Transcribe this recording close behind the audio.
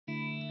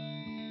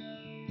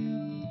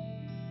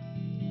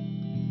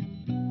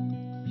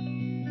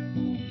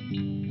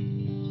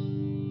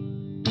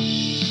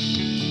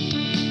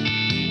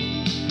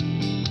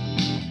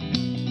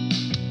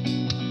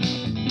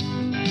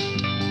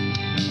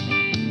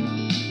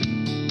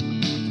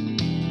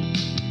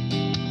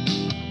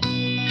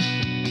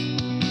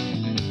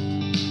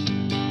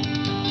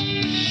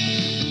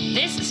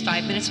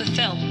5 Minutes with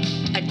Phil,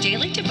 a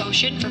daily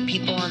devotion for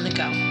people on the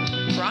go.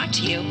 Brought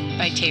to you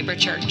by Tabor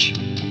Church.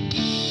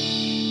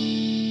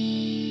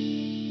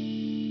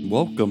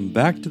 Welcome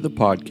back to the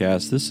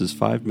podcast. This is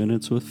 5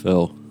 Minutes with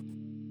Phil.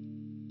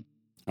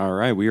 All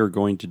right, we are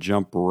going to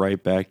jump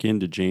right back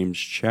into James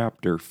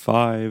chapter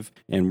 5,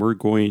 and we're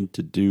going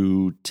to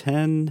do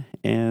 10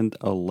 and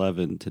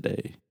 11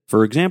 today.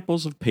 For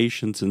examples of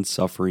patience and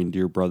suffering,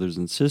 dear brothers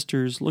and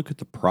sisters, look at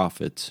the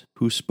prophets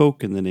who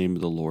spoke in the name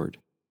of the Lord.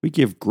 We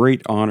give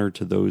great honor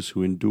to those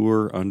who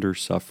endure under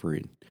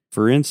suffering.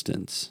 For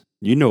instance,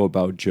 you know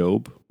about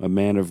Job, a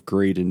man of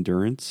great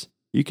endurance.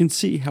 You can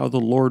see how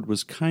the Lord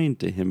was kind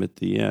to him at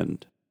the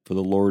end, for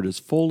the Lord is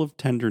full of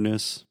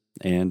tenderness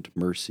and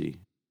mercy.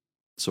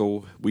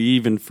 So we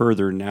even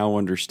further now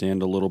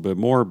understand a little bit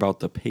more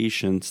about the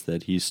patience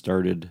that he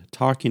started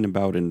talking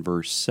about in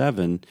verse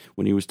 7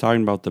 when he was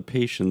talking about the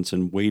patience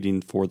and waiting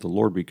for the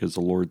Lord because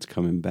the Lord's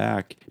coming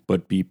back,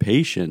 but be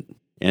patient.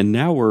 And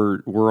now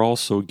we're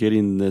also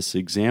getting this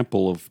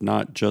example of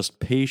not just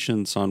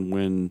patience on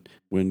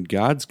when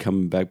God's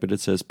coming back, but it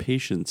says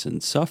patience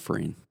in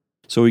suffering.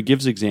 So he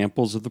gives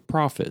examples of the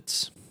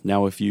prophets.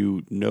 Now, if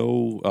you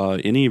know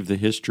any of the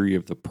history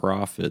of the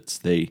prophets,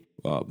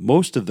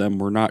 most of them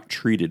were not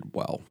treated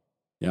well.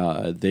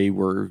 They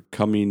were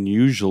coming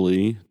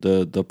usually,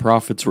 the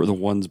prophets were the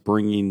ones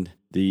bringing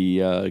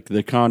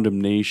the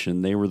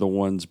condemnation. They were the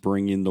ones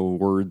bringing the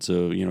words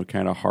of,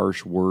 kind of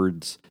harsh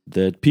words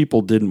that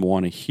people didn't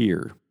want to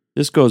hear.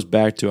 This goes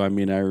back to, I'm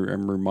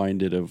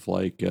reminded of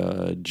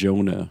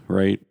Jonah,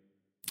 right?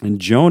 And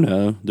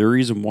Jonah, the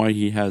reason why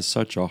he has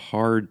such a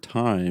hard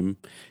time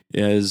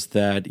is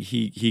that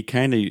he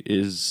kind of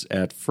is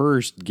at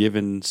first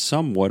given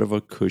somewhat of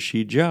a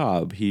cushy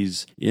job.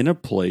 He's in a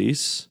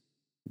place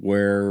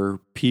where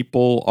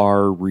people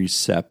are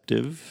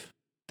receptive.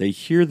 They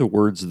hear the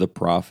words of the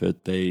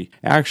prophet. They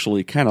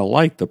actually kind of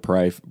like the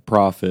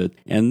prophet.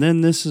 And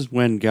then this is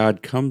when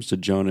God comes to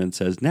Jonah and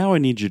says, now I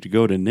need you to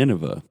go to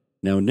Nineveh.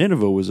 Now,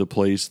 Nineveh was a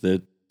place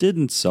that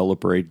didn't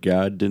celebrate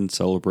God, didn't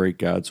celebrate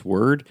God's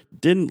word,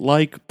 didn't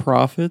like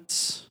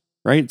prophets,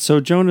 right?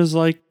 So Jonah's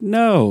like,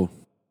 no,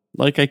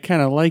 I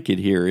kind of like it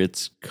here.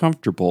 It's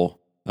comfortable.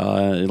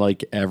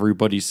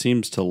 Everybody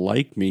seems to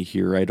like me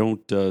here. I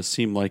don't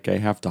seem like I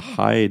have to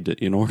hide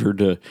in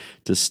order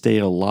to stay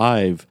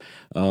alive.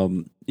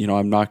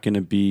 I'm not going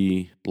to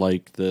be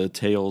like the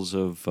tales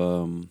of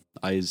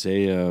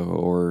Isaiah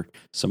or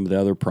some of the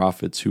other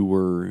prophets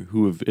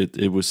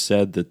it was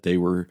said that they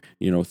were,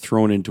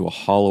 thrown into a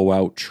hollow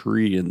out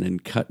tree and then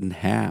cut in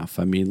half.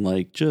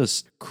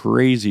 Just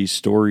crazy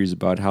stories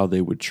about how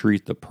they would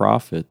treat the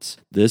prophets.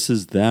 This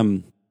is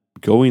them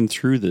going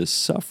through this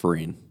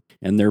suffering.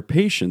 And they're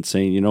patient,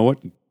 saying, you know what,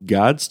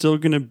 God's still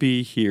going to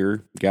be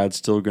here. God's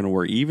still going to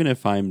work. Even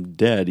if I'm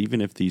dead,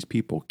 even if these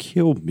people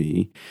kill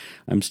me,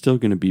 I'm still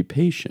going to be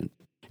patient.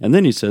 And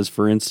then he says,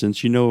 for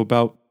instance, you know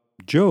about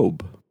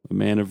Job, a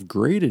man of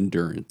great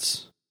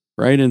endurance,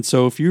 right? And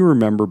so if you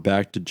remember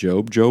back to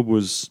Job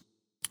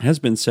has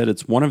been said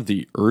it's one of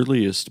the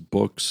earliest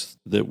books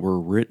that were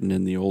written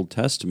in the Old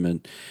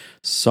Testament.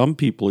 Some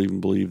people even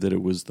believe that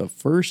it was the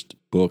first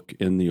book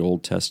in the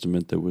Old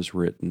Testament that was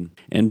written.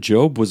 And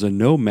Job was a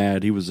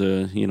nomad. He was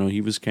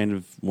he was kind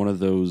of one of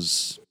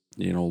those,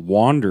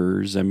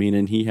 wanderers.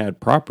 And he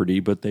had property,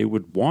 but they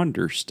would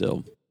wander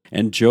still.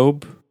 And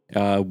Job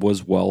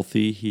was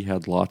wealthy. He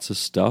had lots of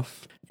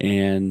stuff.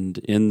 And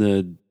in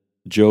the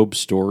Job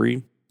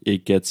story,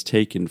 it gets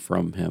taken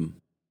from him.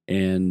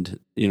 And,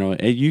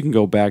 you can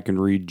go back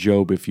and read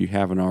Job if you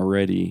haven't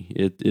already.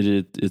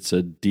 It's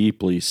a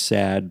deeply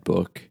sad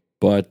book.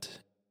 But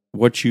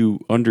what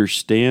you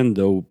understand,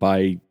 though,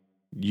 by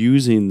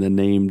using the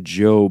name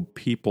Job,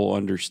 people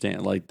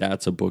understand,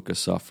 that's a book of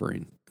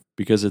suffering.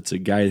 Because it's a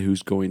guy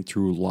who's going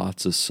through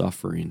lots of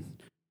suffering.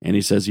 And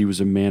he says he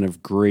was a man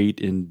of great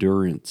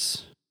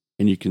endurance.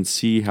 And you can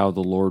see how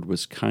the Lord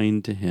was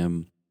kind to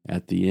him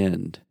at the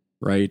end,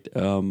 right?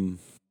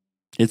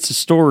 It's a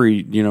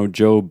story,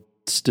 Job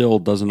still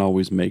doesn't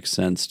always make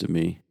sense to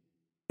me.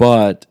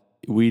 But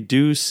we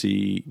do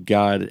see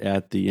God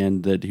at the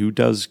end who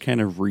does kind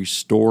of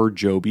restore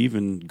Job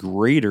even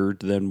greater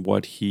than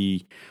what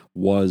he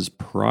was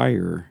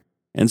prior.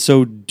 And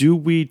so do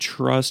we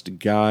trust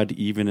God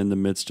even in the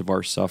midst of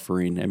our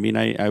suffering?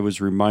 I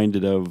was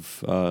reminded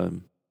of,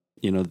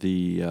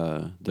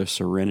 the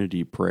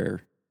Serenity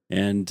Prayer.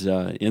 And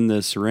in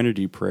the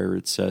Serenity Prayer,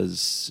 it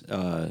says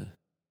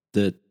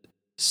that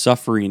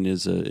suffering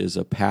is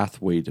a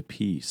pathway to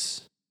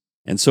peace.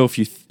 And so if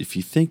you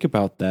think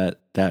about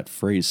that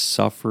phrase,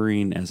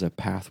 suffering as a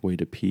pathway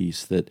to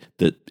peace, that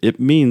it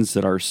means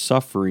that our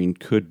suffering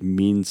could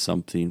mean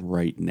something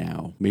right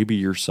now. Maybe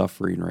you're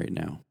suffering right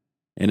now.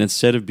 And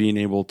instead of being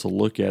able to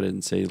look at it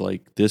and say,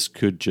 this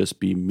could just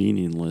be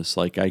meaningless,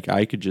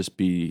 I could just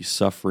be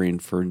suffering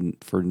for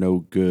no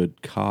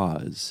good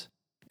cause.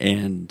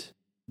 And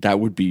that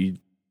would be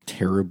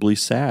terribly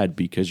sad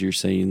because you're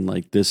saying,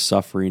 this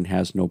suffering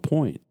has no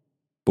point.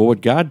 But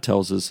what God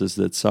tells us is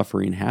that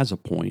suffering has a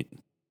point.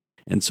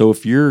 And so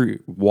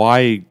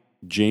why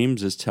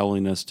James is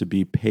telling us to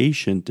be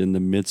patient in the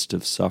midst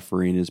of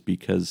suffering is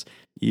because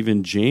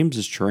even James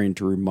is trying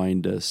to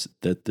remind us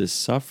that this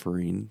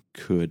suffering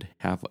could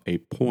have a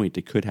point.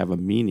 It could have a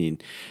meaning.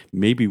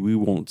 Maybe we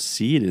won't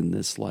see it in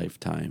this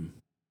lifetime,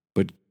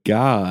 but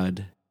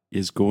God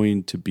is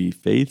going to be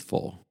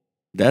faithful.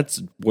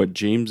 That's what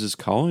James is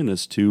calling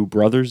us to,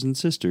 brothers and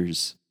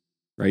sisters,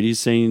 right? He's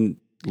saying,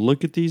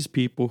 look at these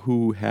people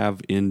who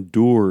have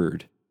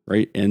endured,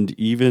 right? And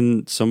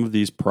even some of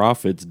these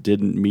prophets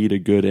didn't meet a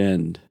good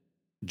end.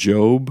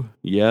 Job,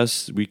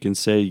 yes, we can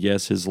say,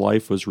 yes, his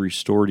life was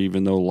restored,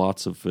 even though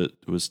lots of it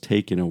was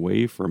taken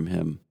away from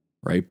him,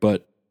 right?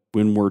 But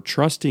when we're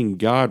trusting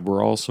God,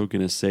 we're also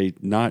going to say,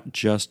 not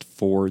just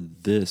for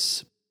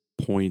this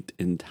point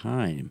in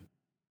time,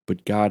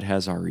 but God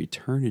has our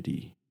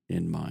eternity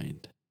in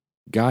mind.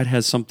 God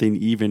has something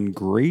even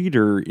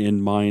greater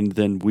in mind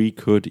than we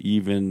could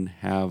even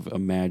have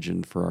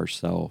imagined for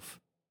ourselves.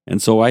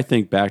 And so I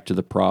think back to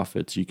the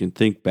prophets. You can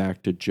think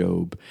back to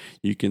Job.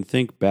 You can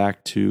think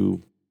back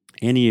to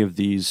any of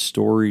these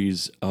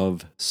stories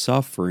of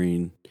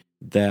suffering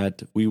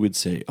that we would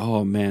say,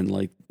 oh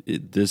man,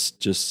 this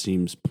just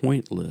seems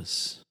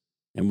pointless.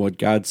 And what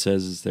God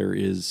says is there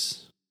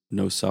is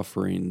no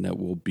suffering that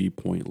will be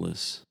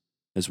pointless.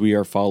 As we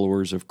are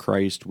followers of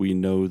Christ, we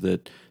know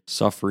that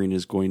suffering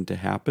is going to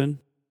happen.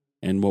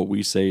 And what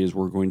we say is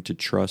we're going to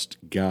trust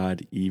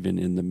God even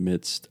in the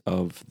midst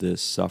of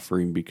this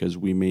suffering because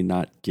we may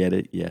not get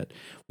it yet.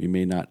 We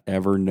may not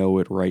ever know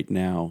it right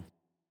now.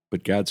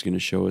 But God's going to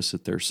show us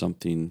that there's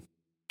something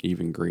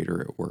even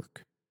greater at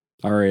work.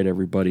 All right,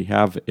 everybody,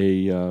 have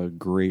a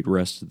great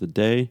rest of the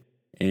day.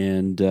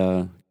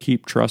 And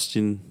keep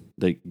trusting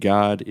that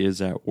God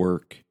is at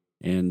work.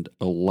 And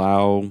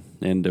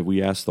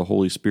we ask the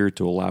Holy Spirit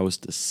to allow us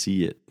to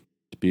see it,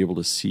 to be able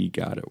to see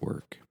God at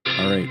work.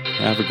 All right,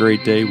 have a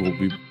great day. We'll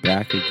be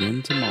back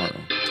again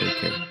tomorrow. Take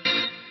care.